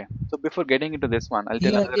 Okay. So before getting into this one, I'll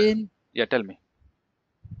tell Here another. again. Yeah, tell me.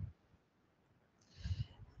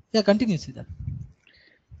 Yeah. Continue with that.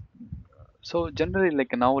 So generally,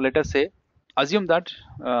 like now, let us say, assume that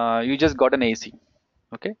you just got an AC.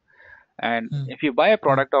 Okay. And Mm. if you buy a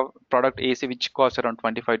Mm. product AC which costs around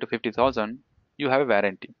 25 to 50,000, you have a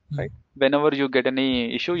warranty, Mm. right? Whenever you get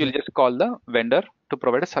any issue, you'll Yeah. just call the vendor to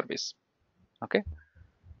provide a service. Okay,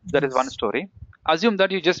 that is one Yes. story. Assume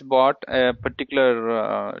that you just bought a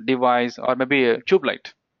particular device or maybe a tube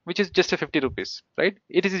light, which is just a 50 rupees, right?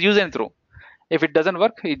 It is use and throw. If it doesn't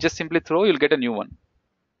work, you just simply throw. You'll get a new one,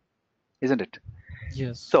 isn't it?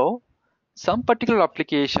 Yes. So some particular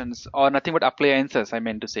applications or nothing but appliances, I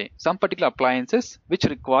meant to say, some particular appliances which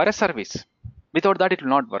require a service. Without that, it will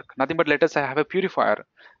not work. Nothing but let us say I have a purifier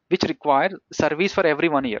which require service for every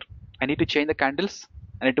 1 year. I need to change the candles.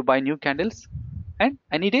 I need to buy new candles, and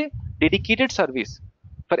I need a dedicated service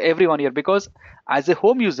for every 1 year, because as a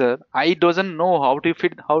home user, I doesn't know how to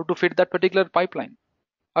fit that particular pipeline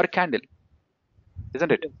or candle,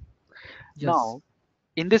 isn't it? Yes. Now,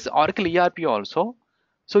 in this Oracle ERP also,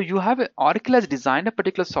 so you have Oracle has designed a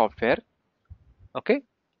particular software, okay?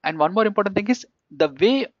 And one more important thing is the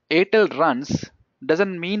way Airtel runs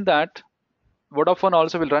doesn't mean that Vodafone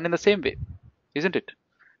also will run in the same way, isn't it?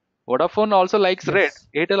 Vodafone also likes red, Yes.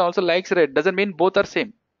 Airtel also likes red. Doesn't mean both are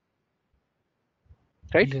same,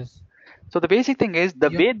 right? Yes. So the basic thing is the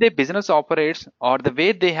Yep. way their business operates, or the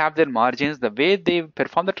way they have their margins, the way they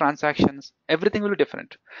perform the transactions, everything will be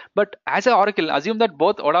different. But as a Oracle, assume that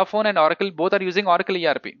both Vodafone and Oracle both are using Oracle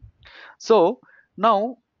ERP. So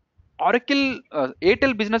now Oracle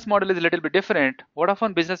Airtel business model is a little bit different.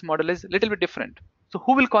 Vodafone business model is a little bit different. So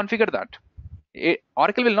who will configure that?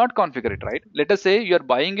 Oracle will not configure it, right? Let us say you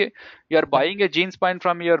are buying a jeans pant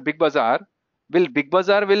from your Big Bazaar. Will Big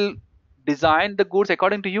Bazaar will design the goods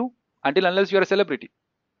according to you until unless you are a celebrity,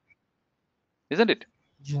 isn't it?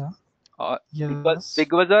 Yeah. Uh, Yes. Big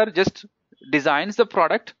Bazaar just designs the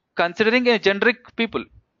product considering a generic people,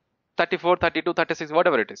 34, 32, 36,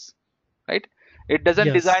 whatever it is, right? It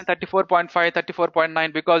doesn't design Yes. 34.5,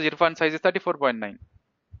 34.9 because your font size is 34.9,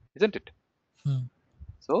 isn't it? Hmm.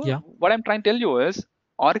 So Yeah. what I'm trying to tell you is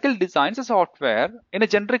Oracle designs a software in a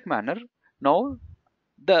generic manner. Now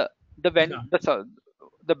the the ven- Yeah. the, so-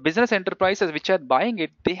 the business enterprises which are buying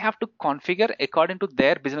it, they have to configure according to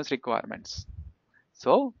their business requirements.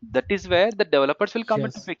 So that is where the developers will come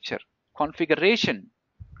into Yes. picture. Configuration.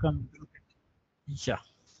 Come. Yeah.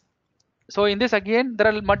 So in this again, there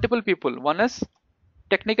are multiple people. One is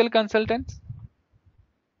technical consultants,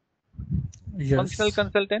 functional Yes.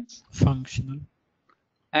 consultants, Functional.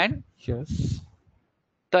 and Yes.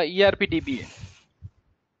 the ERP DBA.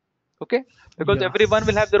 Okay, because Yeah. everyone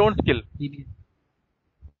will have their own skill. It-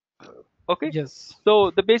 Okay, Yes.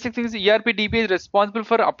 so the basic thing is ERP DBA is responsible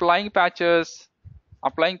for applying patches,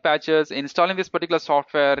 installing this particular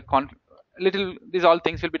software. Little these all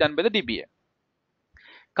things will be done by the DBA.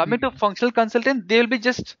 Coming to DB. functional consultant, they will be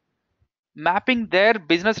just mapping their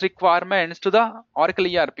business requirements to the Oracle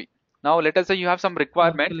ERP. Now let us say you have some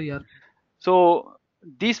requirement. Oracle ERP. So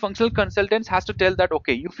these functional consultants has to tell that,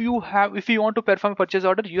 okay, if you want to perform a purchase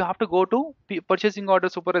order, you have to go to purchasing order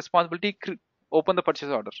super responsibility, open the purchase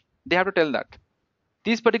order. They have to tell that.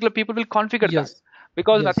 These particular people will configure that, Yes.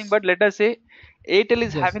 because nothing Yes. but let us say Airtel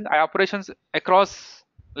is Yes. having operations across.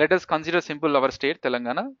 Let us consider simple our state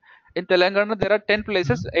Telangana. In Telangana there are 10 Mhm.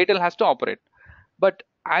 places Airtel has to operate. But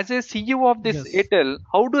as a CEO of this Yes. Airtel,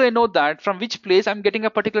 how do I know that from which place I'm getting a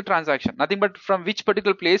particular transaction? Nothing but from which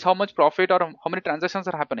particular place, how much profit or how many transactions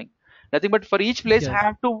are happening. Nothing but for each place, I Yes.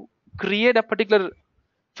 have to create a particular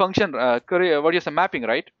function, what you say, mapping,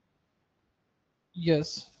 right?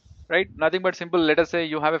 Yes. Right? Nothing but simple. Let us say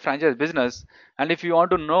you have a franchise business, and if you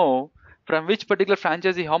want to know from which particular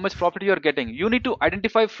franchisee how much profit you are getting, you need to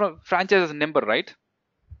identify from franchise number, right?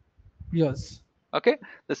 Yes. Okay.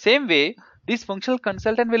 The same way, this functional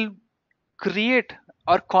consultant will create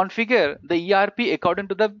or configure the ERP according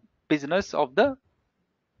to the business of the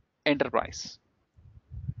enterprise.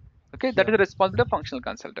 Okay, that is Yeah. the responsibility of functional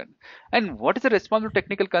consultant. And what is the responsibility of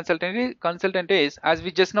technical consultant? Consultant is, as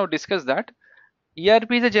we just now discussed, that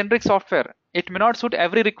ERP is a generic software. It may not suit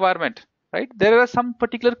every requirement, right? There are some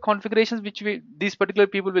particular configurations which these particular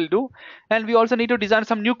people will do, and we also need to design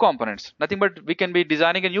some new components. Nothing but we can be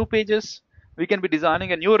designing a new pages, we can be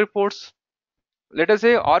designing a new reports. Let us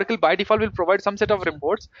say Oracle by default will provide some set of Yeah.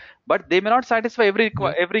 reports, but they may not satisfy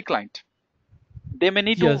Yeah. every client. They may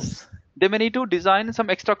need to Yes. they may need to design some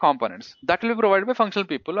extra components that will be provided by functional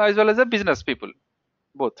people as well as the business people,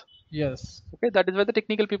 both. Yes. Okay, that is where the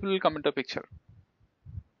technical people will come into picture.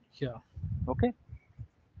 Yeah. Okay,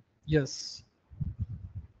 Yes.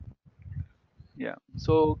 yeah.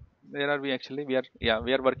 So where are we actually? We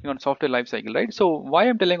are working on software life cycle, right? So why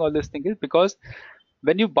I'm telling all this thing is because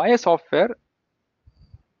when you buy a software,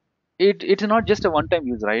 it's not just a one-time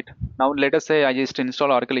use, right? Now let us say I just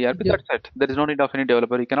install Oracle ERP, Yeah. that's it. There is no need of any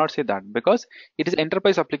developer. You cannot say that because it is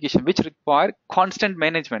enterprise application which require constant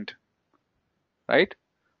management, right?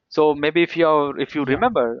 So maybe if you Yeah.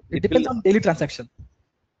 remember, It it will. depends on daily transaction.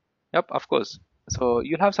 Yep, of course. So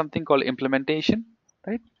you'll have something called implementation,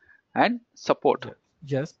 right? And support. Yes.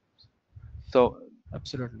 Yes. So,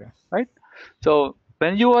 Absolutely. right? So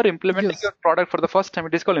when you are implementing Yes. your product for the first time,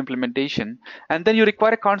 it is called implementation, and then you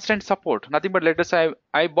require a constant support. Nothing but let us say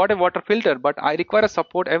I bought a water filter, but I require a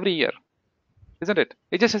support every year. isn't it?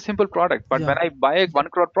 It's just a simple product. But Yeah. when I buy a Yeah. 1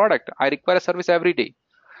 crore product, I require a service every day.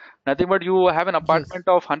 Nothing but you have an Yes. apartment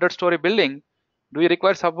of 100-story building. Do you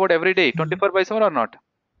require support every day, Mhm. 24 by 7 or not?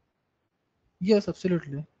 Yes,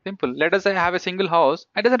 absolutely. Simple. Let us say I have a single house.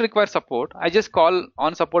 I doesn't require support. I just call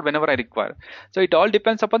on support whenever I require. So it all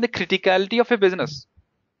depends upon the criticality of a business,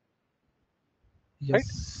 right?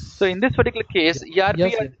 So Yes. in this particular case, Yeah.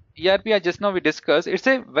 Yes. Yes. ERP, just now we discussed, it's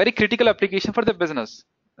a very critical application for the business.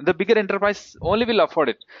 The bigger enterprise only will afford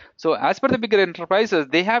it. So as per the bigger enterprises,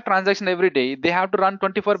 they have transaction every day. They have to run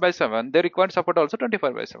 24 by 7. They require support also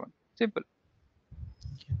 24 by 7. Simple.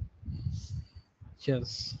 Yes.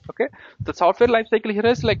 Okay. The software lifecycle here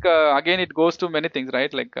is like again it goes to many things,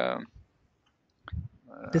 right? Like uh,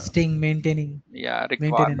 Testing, maintaining, yeah,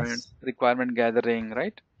 maintenance. requirement gathering,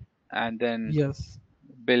 right? And then Yes.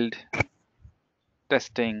 build,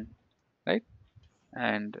 testing, right?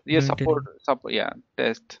 And yeah, Maintaining. support, yeah,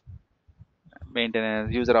 test,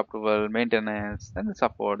 maintenance, user approval, maintenance, and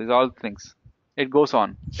support is all things. It goes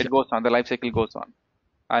on. Yeah. It goes on. The life cycle goes on.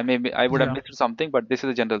 I would have Yeah. missed something, but this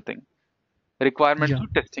is a general thing. Requirement Yeah. to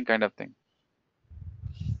testing kind of thing.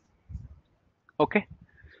 Okay.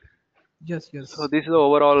 Yes. So Yes. this is the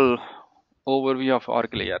overall overview of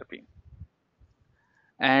Oracle ERP.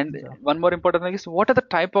 And Yeah. one more important thing is what are the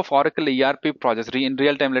type of Oracle ERP projects in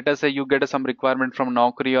real time? Let us say you get some requirement from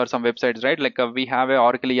Naukri or some websites, right? Like we have a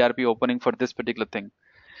Oracle ERP opening for this particular thing.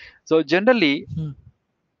 So generally, Hmm.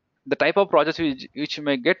 the type of projects which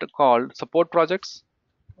may get called support projects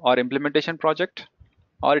or implementation project,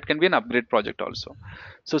 or it can be an upgrade project also.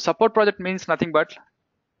 So support project means nothing but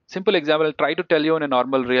simple example. I'll try to tell you in a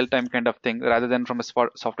normal real time kind of thing rather than from a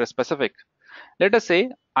software specific. Let us say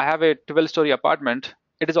I have a 12-story apartment.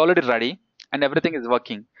 It is already ready and everything is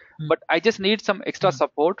working, Hmm. but I just need some extra Hmm.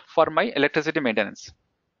 support for my electricity maintenance.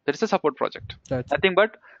 That is a support project. That's it. Nothing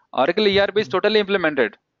but Oracle ERP is Hmm. totally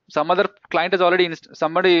implemented. Some other client has already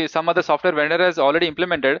some other software vendor has already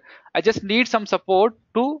implemented. I just need some support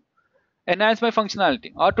to enhance my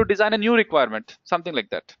functionality or to design a new requirement, something like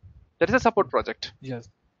that. That is a support project. Yes.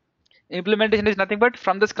 Implementation is nothing but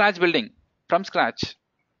from the scratch building, from scratch.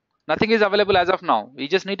 Nothing is available as of now. We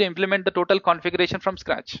just need to implement the total configuration from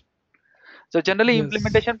scratch. So generally Yes.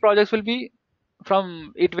 implementation projects will be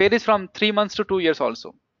from, it varies from 3 months to 2 years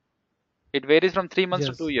also. It varies from 3 months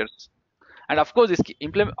to two Yes. years. And of course,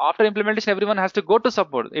 after implementation, everyone has to go to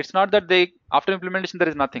support. It's not that they, after implementation, there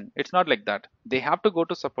is nothing. It's not like that. They have to go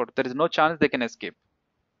to support. There is no chance they can escape.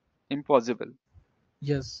 Impossible.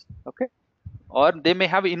 Yes. Okay. Or they may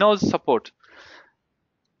have in-house support.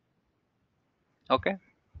 Okay.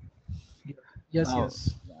 Yes. Now, Yes.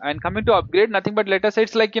 and coming to upgrade, nothing but let us say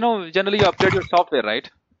it's like, generally you upgrade your software, right?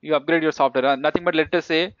 You upgrade your software. Nothing but let us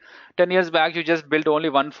say 10 years back you just built only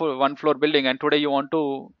one floor building and today you want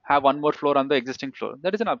to have one more floor on the existing floor.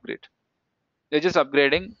 That is an upgrade. You're just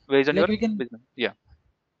upgrading based on Like your we can, business. Yeah.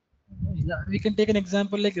 yeah, we can take an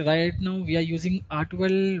example. Like right now we are using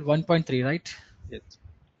R12 1.3, right? Yes.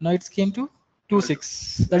 Now it's came to Well,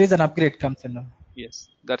 2.6. That is an upgrade comes in now. yes.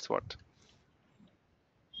 That's what.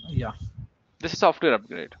 Yeah. This is software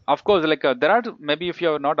upgrade. Of course, like there are maybe if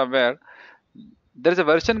you are not aware, there is a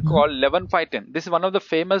version Mhm. called 11.510. This is one of the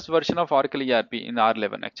famous version of Oracle ERP in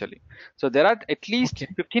R11 actually. So there are at least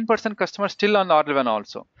Okay. 15% customers still on R11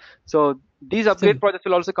 also. So these Still. upgrade projects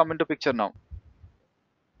will also come into picture now.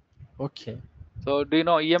 Okay. So do you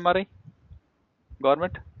know EMRI?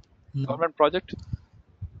 Government? No. Government project?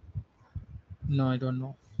 No, I don't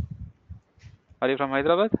know. Are you from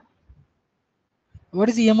Hyderabad? What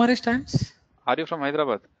is EMRA stands? Are you from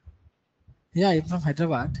Hyderabad? Yeah, I'm from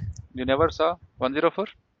Hyderabad. You never saw 104?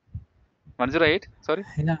 108? Sorry.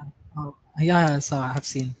 Yeah. Oh, yeah, so I have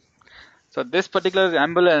seen. So this particular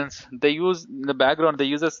ambulance, they use in the background, they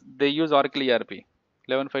use Oracle ERP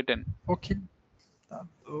 11.510. Okay.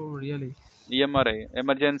 Oh, really? EMRI,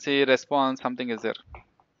 emergency response, something is there.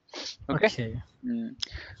 Okay. Okay. Mm.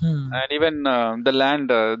 Hmm. And even the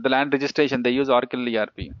land registration, they use Oracle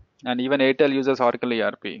ERP. And even Airtel uses Oracle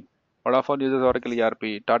ERP. Vodafone uses Oracle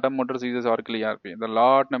ERP. Tata Motors uses Oracle ERP. The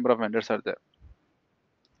lot number of vendors are there.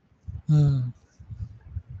 Hmm.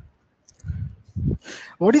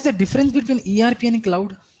 What is the difference between ERP and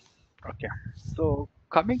cloud? Okay. So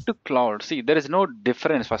coming to cloud, see, there is no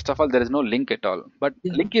difference. First of all, there is no link at all. But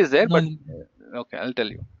Yeah. link is there, No. but okay, I'll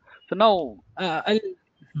tell you. So now, I'll.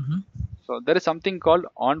 Mhm. so there is something called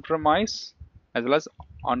on-premise as well as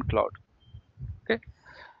on cloud. Okay.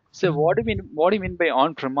 So Hmm. what do you mean by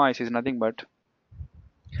on-premise is nothing but,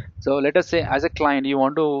 so let us say as a client, you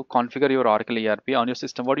want to configure your Oracle ERP on your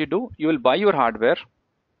system. What do? You will buy your hardware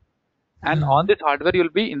and Hmm. on this hardware,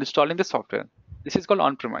 you'll be installing the software. This is called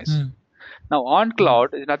on-premise. Hmm. Now on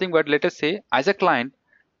cloud is nothing but, let us say, as a client,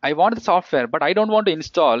 I want the software, but I don't want to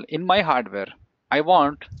install in my hardware. I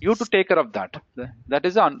want you to take care of that. That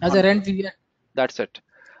is As on a cloud. rent, we, That's it.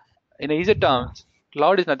 In easy yeah, terms,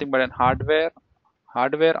 cloud is nothing but an hardware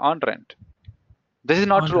on rent. This is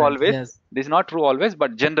not on true rent. always. Yes, This is not true always,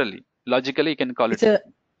 but generally, logically, you can call it it's same. a,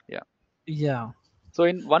 Yeah. yeah. So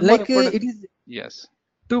in one more Like important, it is yes.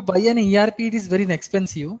 to buy an ERP. It is very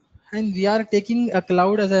expensive, and we are taking a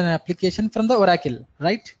cloud as an application from the Oracle,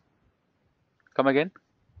 right? Come again.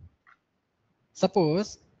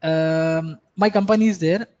 Suppose my company is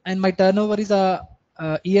there, and my turnover is a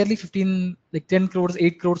yearly 15, like 10 crores,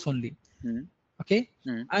 8 crores only. Hmm. Okay,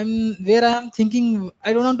 Hmm. I'm thinking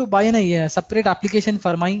I don't want to buy a separate application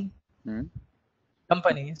for my Hmm.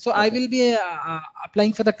 company, so I Okay. will be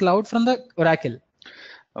applying for the cloud from the Oracle.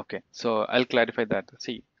 Okay. So I'll clarify that.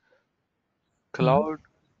 See, Hmm. cloud,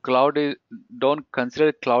 cloud is, don't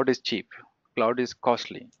consider cloud is cheap. Cloud is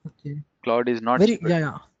costly. Okay. Cloud is not Very, cheap. yeah,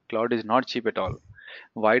 yeah. Cloud is not cheap at all.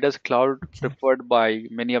 Why does cloud Okay. preferred by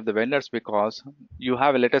many of the vendors? Because you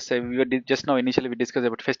have, let us say, just now initially we discussed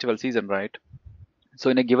about festival season, right? So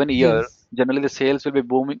in a given year, Yes. generally the sales will be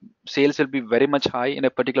booming. Sales will be very much high in a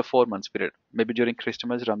particular 4 months period, maybe during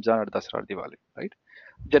Christmas, Ramzan, or Dasra, or Diwali, right?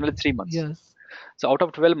 Generally 3 months. Yes. So out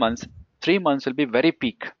of 12 months, 3 months will be very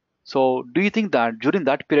peak. So do you think that during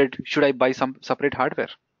that period, should I buy some separate hardware?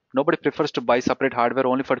 Nobody prefers to buy separate hardware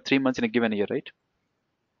only for 3 months in a given year, right?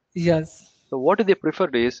 Yes. So what they prefer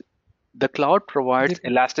is the cloud They provides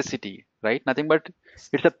elasticity, right? Nothing but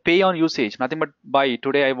it's a pay on usage, nothing but buy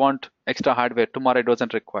today I want extra hardware, tomorrow it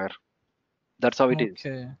doesn't require. That's how it is,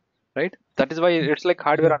 okay. right? That is why it's like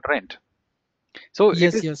hardware Yeah. on rent. So it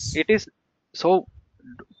Yes. is Yes. it is so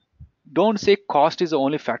don't say cost is the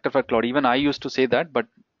only factor for cloud. Even I used to say that, but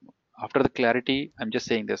after the clarity, I'm just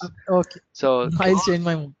saying this. Okay. So I'll change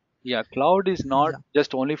my mind. yeah, cloud is not Yeah.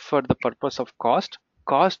 just only for the purpose of cost.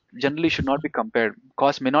 Cost generally should not be compared.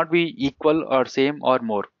 Cost may not be equal or same or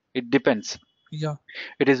more. It depends. Yeah.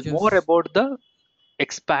 It is more Yes. about the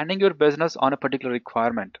expanding your business on a particular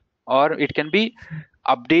requirement, or it can be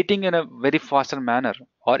updating in a very faster manner,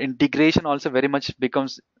 or integration also very much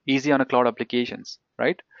becomes easy on a cloud applications,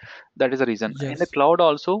 right? That is the reason. In the Yes. cloud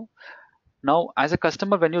also, now, as a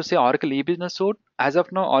customer, when you say Oracle e-business suite, as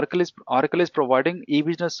of now, Oracle is providing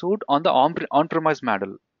e-business suite on the on-premise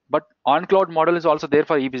model, but on-cloud model is also there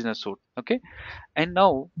for e-business suite. Okay, and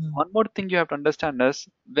now Mm. one more thing you have to understand is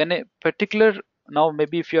when a particular, now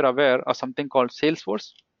maybe if you're aware of something called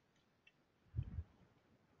Salesforce,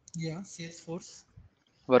 Yeah. Salesforce,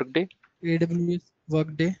 Workday, AWS,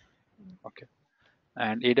 Workday. okay,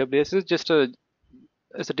 and AWS is just a,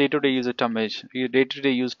 it's a day-to-day user term,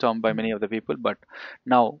 day-to-day use term by many of the people, but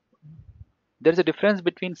now there's a difference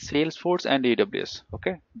between Salesforce and AWS.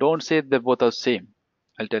 Okay, don't say they both are same.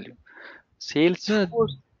 I'll tell you. Yeah.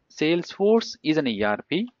 Salesforce is an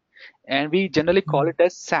ERP, and we generally call Mm. it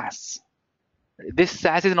as SaaS. This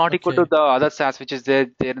SaaS is not equal to Okay. the other SaaS which is there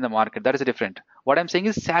in the market. That is different. What I'm saying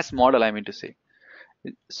is SaaS model. I mean to say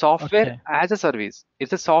software Okay. as a service.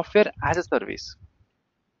 It's a software as a service.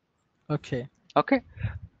 Okay. Okay.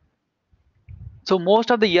 So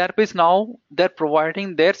most of the ERPs now they're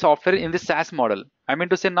providing their software in the SaaS model. I mean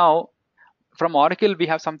to say now from Oracle we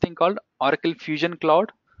have something called Oracle Fusion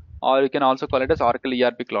Cloud, or you can also call it as Oracle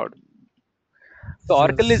ERP Cloud. So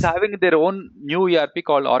Oracle is Yes. having their own new ERP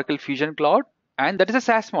called Oracle Fusion Cloud, and that is a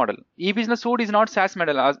SaaS model. E-business suite is not SaaS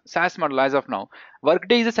model as of now.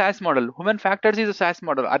 Workday is a SaaS model. Human Factors is a SaaS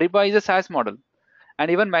model. Ariba is a SaaS model, and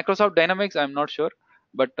even Microsoft Dynamics. I'm not sure,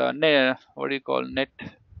 but what do you call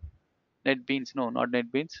NetBeans? No, not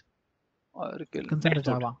NetBeans. Oracle Consider NetSuite.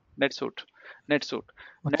 Java. NetSuite. NetSuite.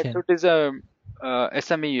 Okay. NetSuite is a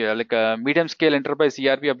SME, like a medium scale enterprise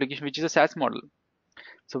ERP application, which is a SaaS model.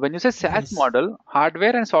 So when you say SaaS Yes. model,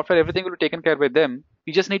 hardware and software, everything will be taken care by them.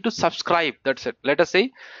 You just need to subscribe. That's it. Let us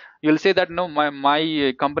say you'll say that no,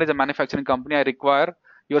 my company is a manufacturing company. I require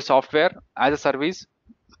your software as a service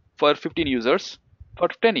for 15 users for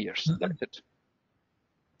 10 years. Mm. That's it.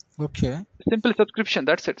 Okay. Simple subscription.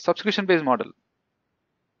 That's it. Subscription based model.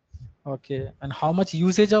 Okay. And how much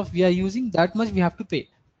usage of we are using, that much we have to pay.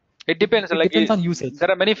 It It, depends. it Like depends on usage. there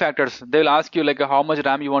are many factors. They will ask you like how much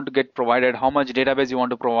RAM you want to get provided, how much database you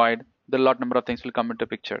want to provide. The lot number of things will come into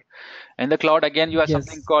picture. In the cloud, again, you have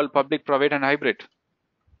something Yes. called public, private, and hybrid.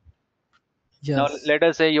 Now, Yes. let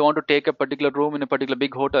us say you want to take a particular room in a particular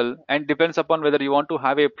big hotel, and depends upon whether you want to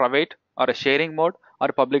have a private or a sharing mode or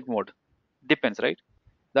a public mode. Depends, right?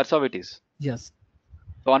 That's how it is. Yes.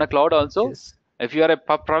 So on a cloud also, Yes. if you are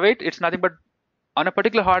a private, it's nothing but on a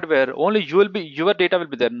particular hardware, only your data will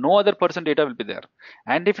be there. No other person data will be there.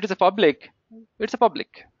 And if it is a public, it's a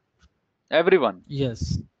public. Everyone.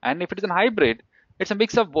 Yes. And if it is a hybrid, it's a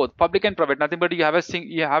mix of both, public and private. Nothing but you have a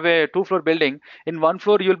 2-floor building. In one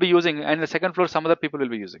floor you'll be using, and the second floor some other people will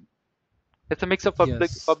be using. It's a mix of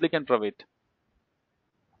Yes. public and private.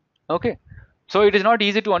 Okay. So it is not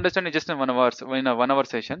easy to understand in just in 1 hour, in a 1 hour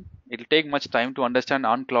session. It'll take much time to understand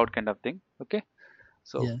on cloud kind of thing. Okay.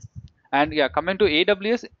 So, Yes. and yeah, coming to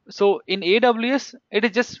AWS. So in AWS, it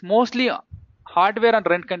is just mostly hardware and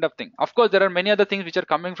rent kind of thing. Of course, there are many other things which are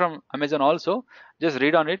coming from Amazon also. Just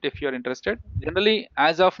read on it if you're interested. Generally,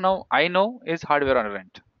 as of now, I know is hardware on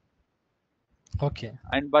rent. Okay.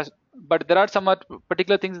 And but there are some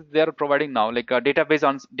particular things they are providing now, like a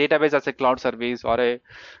database as a cloud service, or a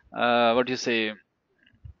what do you say,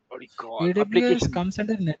 what do you call AWS application. comes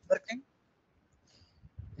under networking.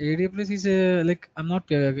 AWS is like I'm not.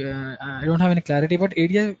 I don't have any clarity, but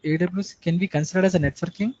AWS can be considered as a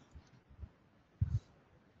networking.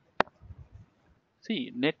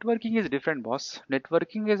 See, networking is different, boss.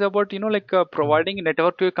 Networking is about, like providing a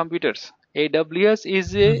network to your computers. AWS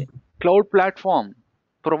is a cloud platform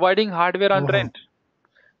providing hardware on Oh, rent.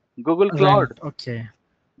 Google rent. Cloud, Okay.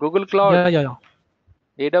 Google Cloud, Yeah.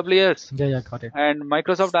 AWS, Yeah. Got it. and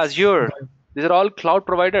Microsoft Azure. Got it. These are all cloud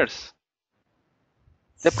providers.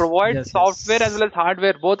 They provide software as Yes. well as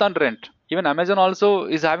hardware both on rent. Even Amazon also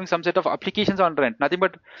is having some set of applications on rent. Nothing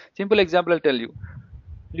but simple example I'll tell you.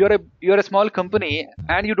 You're a small company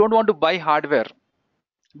and you don't want to buy hardware,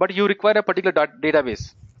 but you require a particular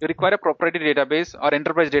database. You require a proprietary database or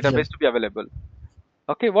enterprise Yes. database to be available.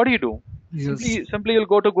 Okay, what do? Yes. Simply you'll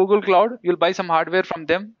go to Google Cloud, you'll buy some hardware from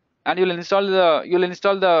them, and you'll install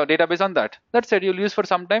the database on that. That's it. You'll use for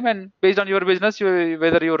some time, and based on your business,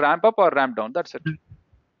 whether you ramp up or ramp down. That's it.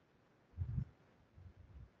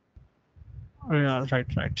 Yeah.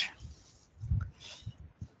 Right.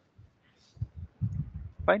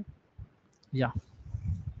 Fine. Yeah.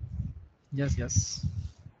 Yes.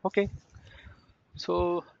 Okay.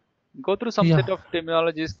 So go through some Yeah. set of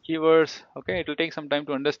terminologies, keywords. Okay, it will take some time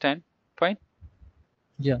to understand. Fine.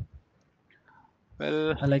 Yeah.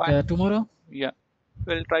 Well, Like fine. tomorrow, Yeah.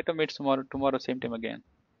 We'll try to meet tomorrow same time again.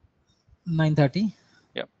 9:30.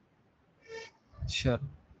 Yeah. Sure.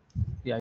 Yeah.